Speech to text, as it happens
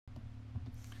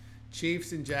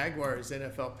Chiefs and Jaguars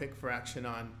NFL pick for action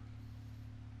on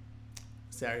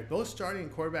Saturday. Both starting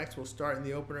quarterbacks will start in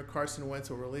the opener. Carson Wentz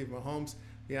will relieve Mahomes.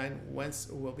 Behind Wentz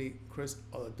will be Chris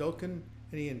Oladokun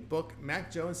and Ian Book.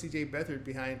 Mac Jones, C.J. Beathard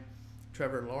behind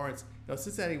Trevor Lawrence. Now,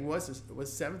 Cincinnati was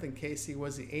 7th and KC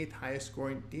was the 8th highest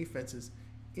scoring defenses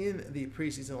in the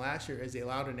preseason last year, as they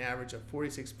allowed an average of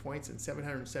 46 points and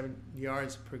 707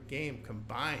 yards per game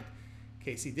combined.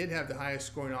 KC did have the highest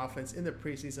scoring offense in the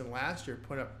preseason last year,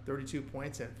 putting up 32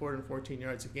 points and 414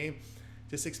 yards a game.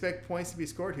 Just expect points to be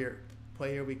scored here.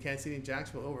 Play here, we Kansas City and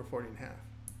Jacksonville over 40.5.